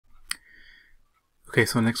Okay,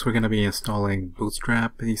 so next we're going to be installing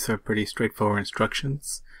Bootstrap. These are pretty straightforward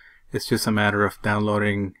instructions. It's just a matter of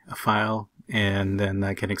downloading a file and then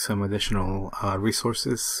getting some additional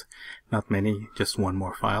resources. Not many, just one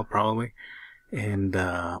more file probably. And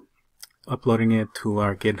uploading it to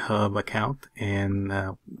our GitHub account and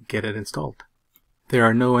get it installed. There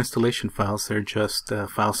are no installation files. They're just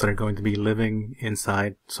files that are going to be living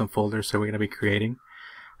inside some folders that we're going to be creating.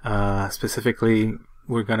 Specifically,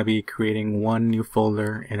 we're going to be creating one new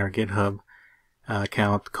folder in our GitHub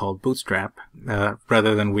account called Bootstrap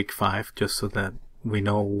rather than week 5, just so that we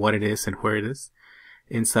know what it is and where it is.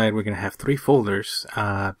 Inside we're going to have 3 folders.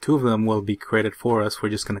 2 of them will be created for us. We're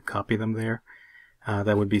just going to copy them there.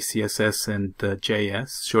 That would be CSS and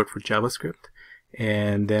JS, short for JavaScript.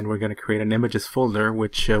 And then we're going to create an images folder,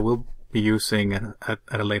 which we'll be using at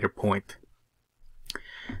a later point.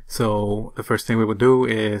 So the first thing we will do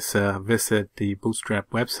is visit the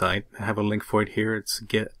Bootstrap website. I have a link for it here. It's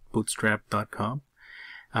getbootstrap.com.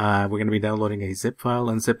 We're going to be downloading a zip file,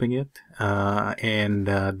 unzipping it, and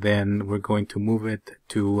then we're going to move it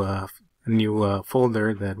to a new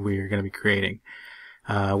folder that we're going to be creating.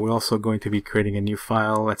 We're also going to be creating a new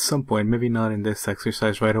file at some point, maybe not in this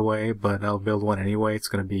exercise right away, but I'll build one anyway. It's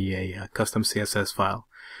going to be a custom CSS file.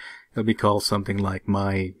 It'll be called something like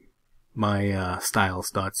my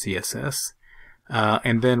styles.css,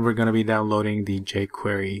 and then we're going to be downloading the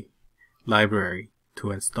jQuery library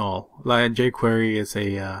to install. jQuery is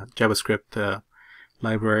a JavaScript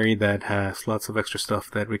library that has lots of extra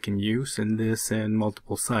stuff that we can use in this and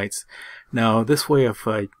multiple sites. Now, this way of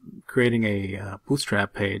creating a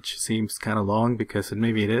Bootstrap page seems kind of long, because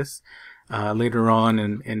maybe it is. Later on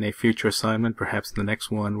in a future assignment, perhaps the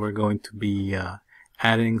next one, we're going to be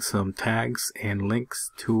adding some tags and links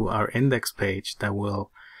to our index page that will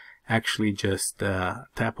actually just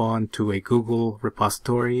tap on to a Google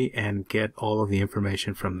repository and get all of the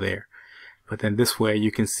information from there. But then this way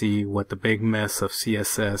you can see what the big mess of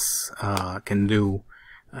CSS can do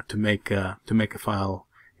to make a file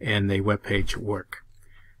and a web page work.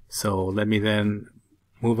 So let me then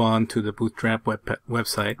move on to the Bootstrap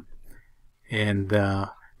website, and the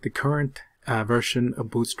current version of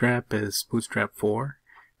Bootstrap is Bootstrap 4.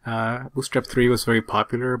 Bootstrap 3 was very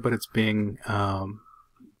popular, but it's being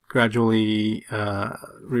gradually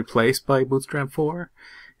replaced by Bootstrap 4.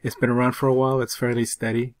 It's been around for a while. It's fairly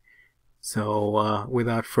steady. So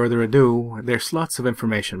without further ado, there's lots of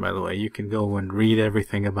information, by the way. You can go and read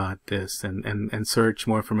everything about this and search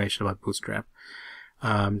more information about Bootstrap.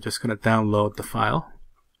 I'm just going to download the file.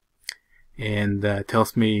 And it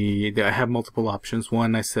tells me that I have multiple options.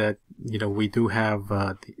 One, I said, we do have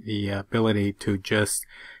the ability to just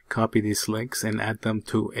copy these links and add them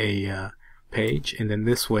to a page, and then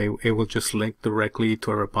this way it will just link directly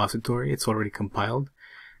to a repository. It's already compiled.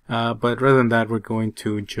 But rather than that, we're going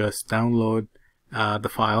to just download the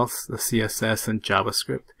files, the CSS and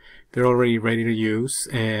JavaScript. They're already ready to use,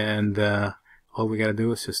 and all we gotta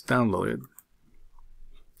do is just download it.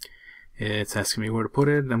 It's asking me where to put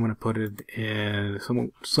it. I'm going to put it in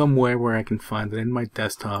somewhere where I can find it in my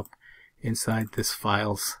desktop inside this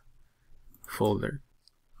files folder.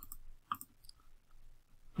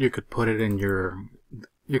 You could put it in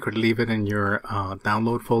you could leave it in your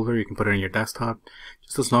download folder. You can put it in your desktop,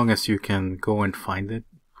 just as long as you can go and find it,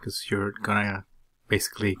 because you're gonna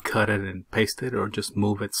basically cut it and paste it or just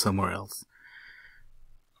move it somewhere else.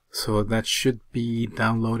 So that should be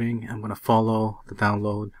downloading. I'm going to follow the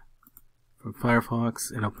download from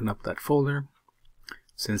Firefox and open up that folder.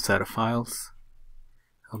 It's inside of files.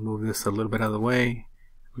 I'll move this a little bit out of the way.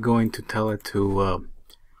 I'm going to tell it to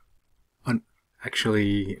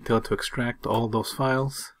extract all those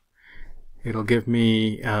files. It'll give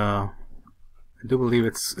me I do believe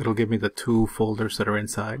it'll give me the 2 folders that are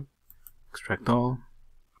inside. Extract all.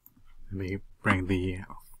 Let me bring the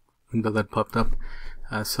window that popped up.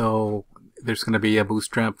 So there's going to be a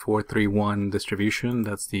Bootstrap 4.3.1 distribution.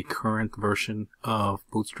 That's the current version of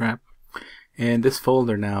Bootstrap. And this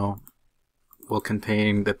folder now will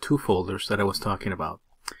contain the 2 folders that I was talking about.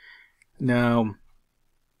 Now,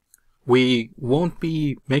 we won't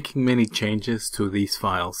be making many changes to these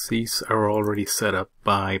files. These are already set up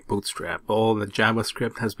by Bootstrap. All the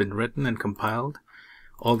JavaScript has been written and compiled.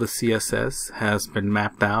 All the CSS has been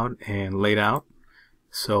mapped out and laid out.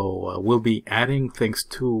 So we'll be adding things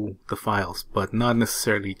to the files, but not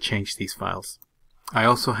necessarily change these files. I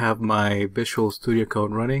also have my Visual Studio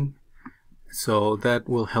Code running, so that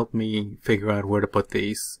will help me figure out where to put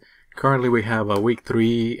these. Currently we have a week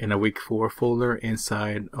 3 and a week 4 folder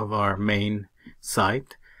inside of our main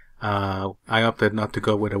site. I opted not to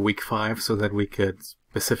go with a week 5 so that we could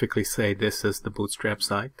specifically say this is the Bootstrap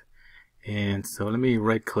site. And so let me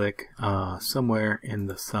right click somewhere in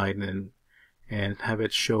the side and have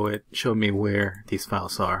it show me where these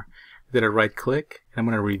files are. I did a right click, and I'm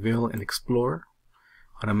going to reveal in Explorer.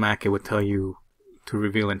 On a Mac it would tell you to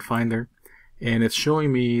reveal in Finder, and it's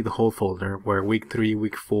showing me the whole folder where week 3,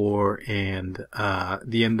 week 4, and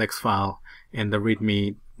the index file and the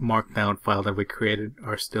readme markdown file that we created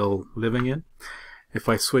are still living in. If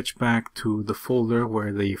I switch back to the folder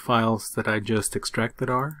where the files that I just extracted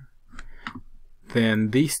are,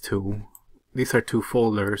 then these are two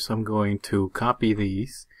folders. I'm going to copy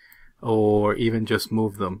these, or even just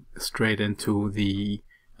move them straight into the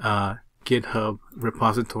GitHub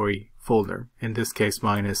repository folder. In this case,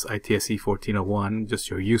 mine is itse1401, just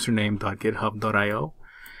your username.github.io,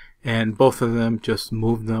 and both of them, just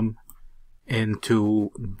move them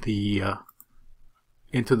into the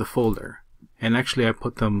folder. And actually I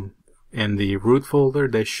put them in the root folder.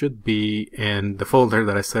 They should be in the folder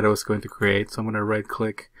that I said I was going to create. So I'm going to right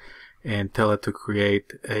click and tell it to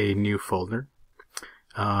create a new folder.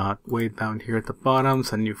 Way down here at the bottom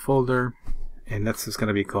is a new folder, and that's just going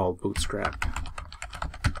to be called Bootstrap.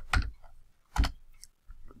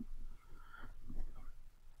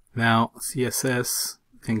 Now CSS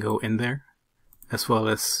can go in there, as well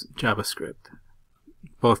as JavaScript.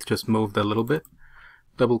 Both just moved a little bit.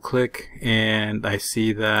 Double click, and I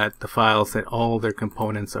see that the files and all their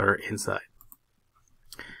components are inside.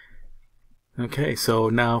 Okay, so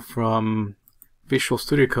now from Visual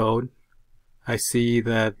Studio Code, I see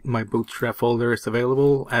that my Bootstrap folder is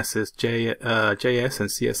available, as is JS and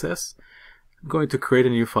CSS. I'm going to create a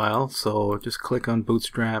new file, so just click on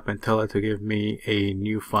Bootstrap and tell it to give me a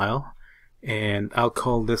new file. And I'll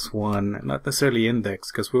call this one, not necessarily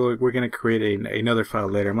index, because we're going to create another file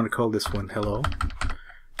later. I'm going to call this one hello.html,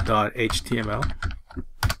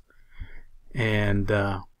 and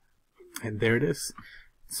there it is.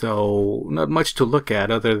 So not much to look at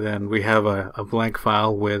other than we have a blank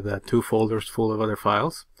file with 2 folders full of other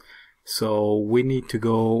files. So we need to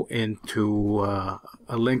go into a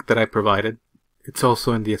link that I provided. It's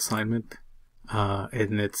also in the assignment,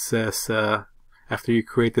 and it says after you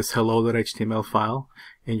create this hello.html file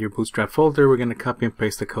in your Bootstrap folder, we're going to copy and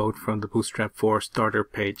paste the code from the Bootstrap 4 starter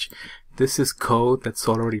page. This is code that's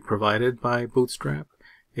already provided by Bootstrap.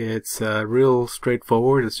 It's real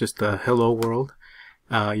straightforward. It's just a hello world.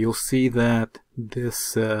 You'll see that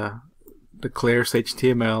this declares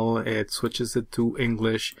HTML, it switches it to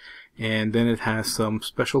English, and then it has some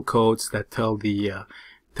special codes that tell the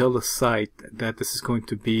site that this is going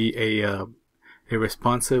to be a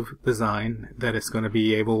responsive design that is going to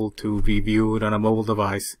be able to be viewed on a mobile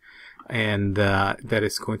device, and that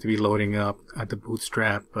is going to be loading up at the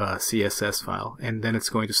Bootstrap CSS file. And then it's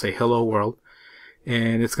going to say hello world,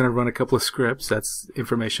 and it's going to run a couple of scripts. That's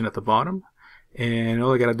information at the bottom, and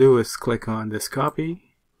all I gotta do is click on this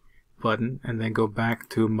copy button and then go back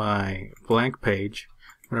to my blank page.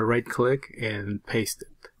 I'm going to right click and paste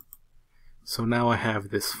it. So now I have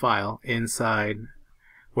this file inside,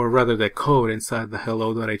 or rather the code inside the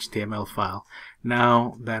hello.html file.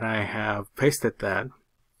 Now that I have pasted that,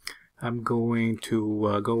 I'm going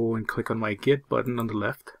to go and click on my Git button on the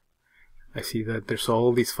left. I see that there's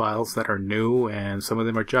all these files that are new, and some of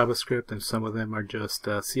them are JavaScript and some of them are just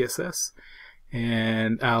CSS.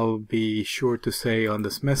 And I'll be sure to say on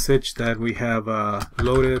this message that we have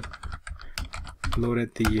loaded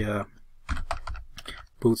the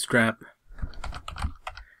Bootstrap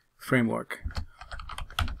framework.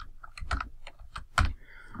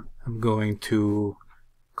 I'm going to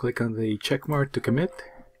click on the check mark to commit,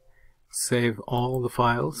 save all the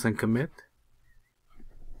files and commit.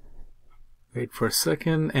 Wait for a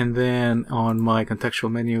second, and then on my contextual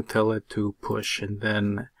menu tell it to push, and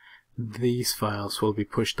then these files will be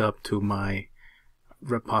pushed up to my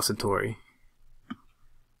repository.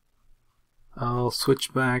 I'll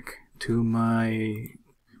switch back to my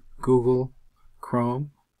Google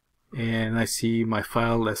Chrome, and I see my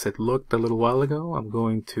file as it looked a little while ago. I'm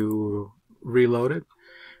going to reload it,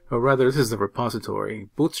 or rather this is the repository.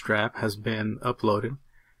 Bootstrap has been uploaded.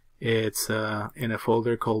 It's in a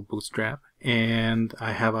folder called Bootstrap, and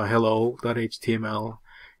I have a hello.html,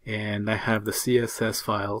 and I have the CSS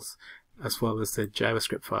files as well as the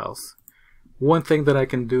JavaScript files. One thing that I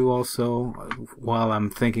can do also while I'm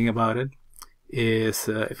thinking about it is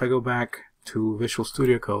if I go back to Visual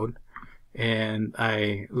Studio Code and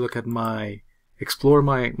I look at explore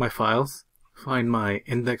my files, find my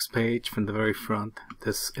index page from the very front,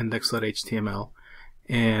 this index.html,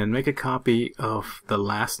 and make a copy of the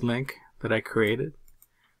last link that I created.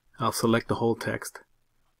 I'll select the whole text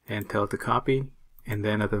and tell it to copy, and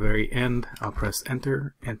then at the very end I'll press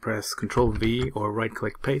enter and press Ctrl V or right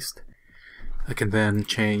click paste, I can then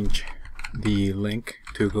change the link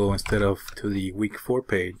to go, instead of to the week 4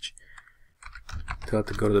 page, tell it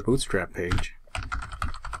to go to the Bootstrap page.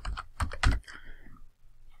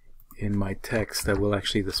 In my text, I will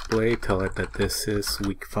actually display, tell it that this is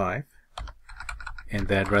week 5, and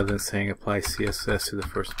that rather than saying apply CSS to the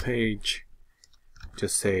first page,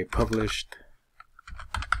 just say published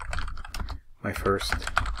my first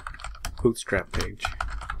Bootstrap page.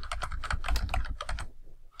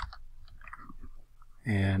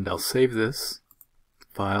 And I'll save this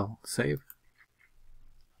file, save.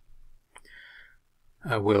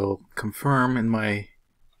 I will confirm in my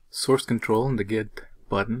source control in the Git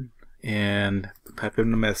button and type in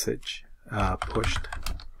the message pushed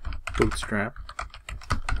Bootstrap,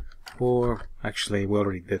 or actually we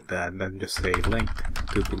already did that, then just say linked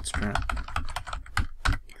to Bootstrap,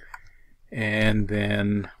 and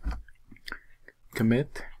then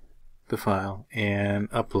commit the file and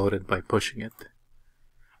upload it by pushing it.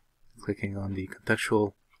 Clicking on the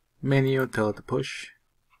contextual menu, tell it to push.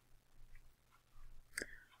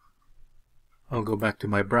 I'll go back to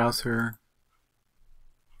my browser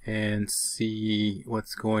and see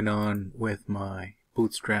what's going on with my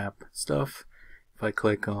Bootstrap stuff. If I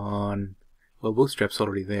click on, well, Bootstrap's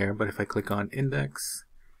already there, but if I click on index,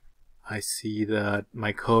 I see that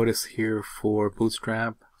my code is here for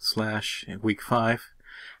Bootstrap / week 5,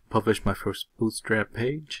 published my first Bootstrap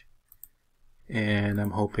page. And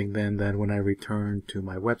I'm hoping then that when I return to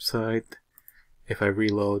my website, if I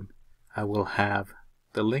reload, I will have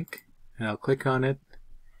the link, and I'll click on it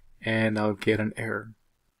and I'll get an error.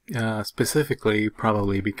 Specifically,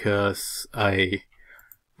 probably because I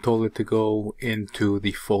told it to go into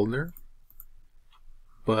the folder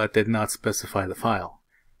but did not specify the file.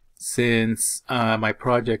 Since my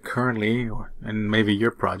project currently, and maybe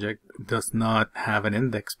your project, does not have an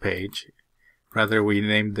index page, rather we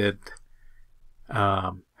named it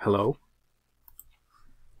hello,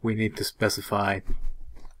 we need to specify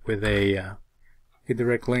with a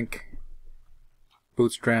direct link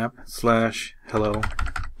bootstrap / hello.html.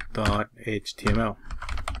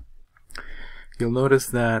 You'll notice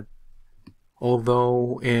that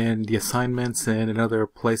although in the assignments and in other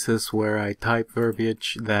places where I type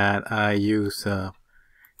verbiage that I use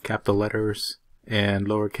capital letters and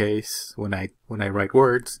lowercase when I write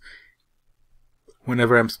words,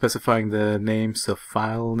 whenever I'm specifying the names of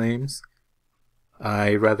file names,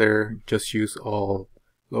 I rather just use all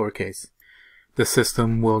lowercase. The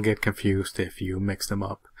system will get confused if you mix them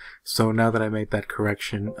up. So now that I made that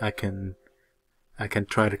correction, I can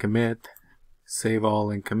try to commit, save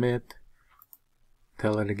all and commit,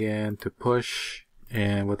 tell it again to push,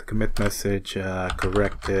 and with the commit message,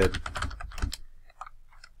 corrected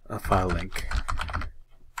a file link.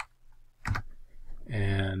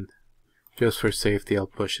 And just for safety, I'll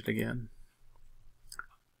push it again.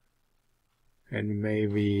 And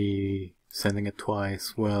maybe sending it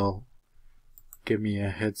twice will give me a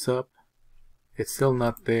heads up. It's still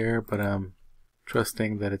not there, but I'm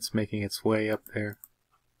trusting that it's making its way up there.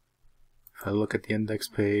 If I look at the index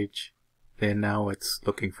page, then now it's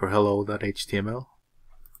looking for hello.html.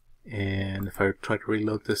 And if I try to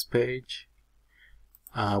reload this page,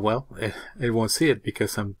 well, it won't see it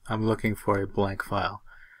because I'm looking for a blank file.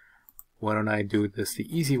 Why don't I do this the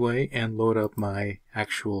easy way and load up my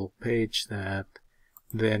actual page that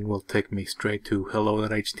then will take me straight to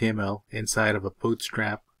hello.html inside of a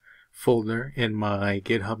Bootstrap folder in my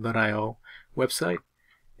github.io website.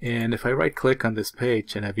 And if I right click on this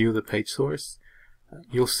page and I view the page source,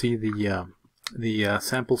 you'll see the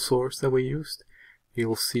sample source that we used.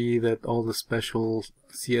 You'll see that all the special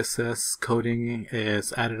CSS coding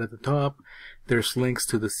is added at the top. There's links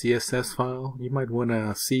to the CSS file. You might want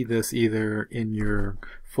to see this either in your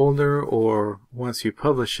folder or once you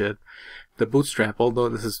publish it. The Bootstrap, although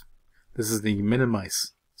this is the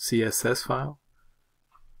minimize CSS file,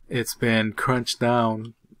 it's been crunched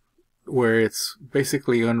down where it's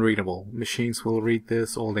basically unreadable. Machines will read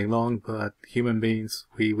this all day long, but human beings,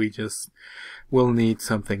 we just will need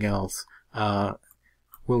something else.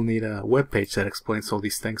 We'll need a web page that explains all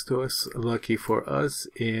these things to us. Lucky for us,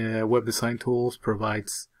 Web Design Tools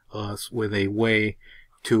provides us with a way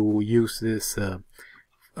to use this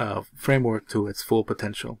framework to its full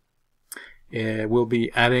potential. We'll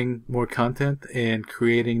be adding more content and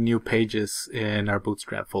creating new pages in our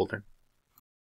Bootstrap folder.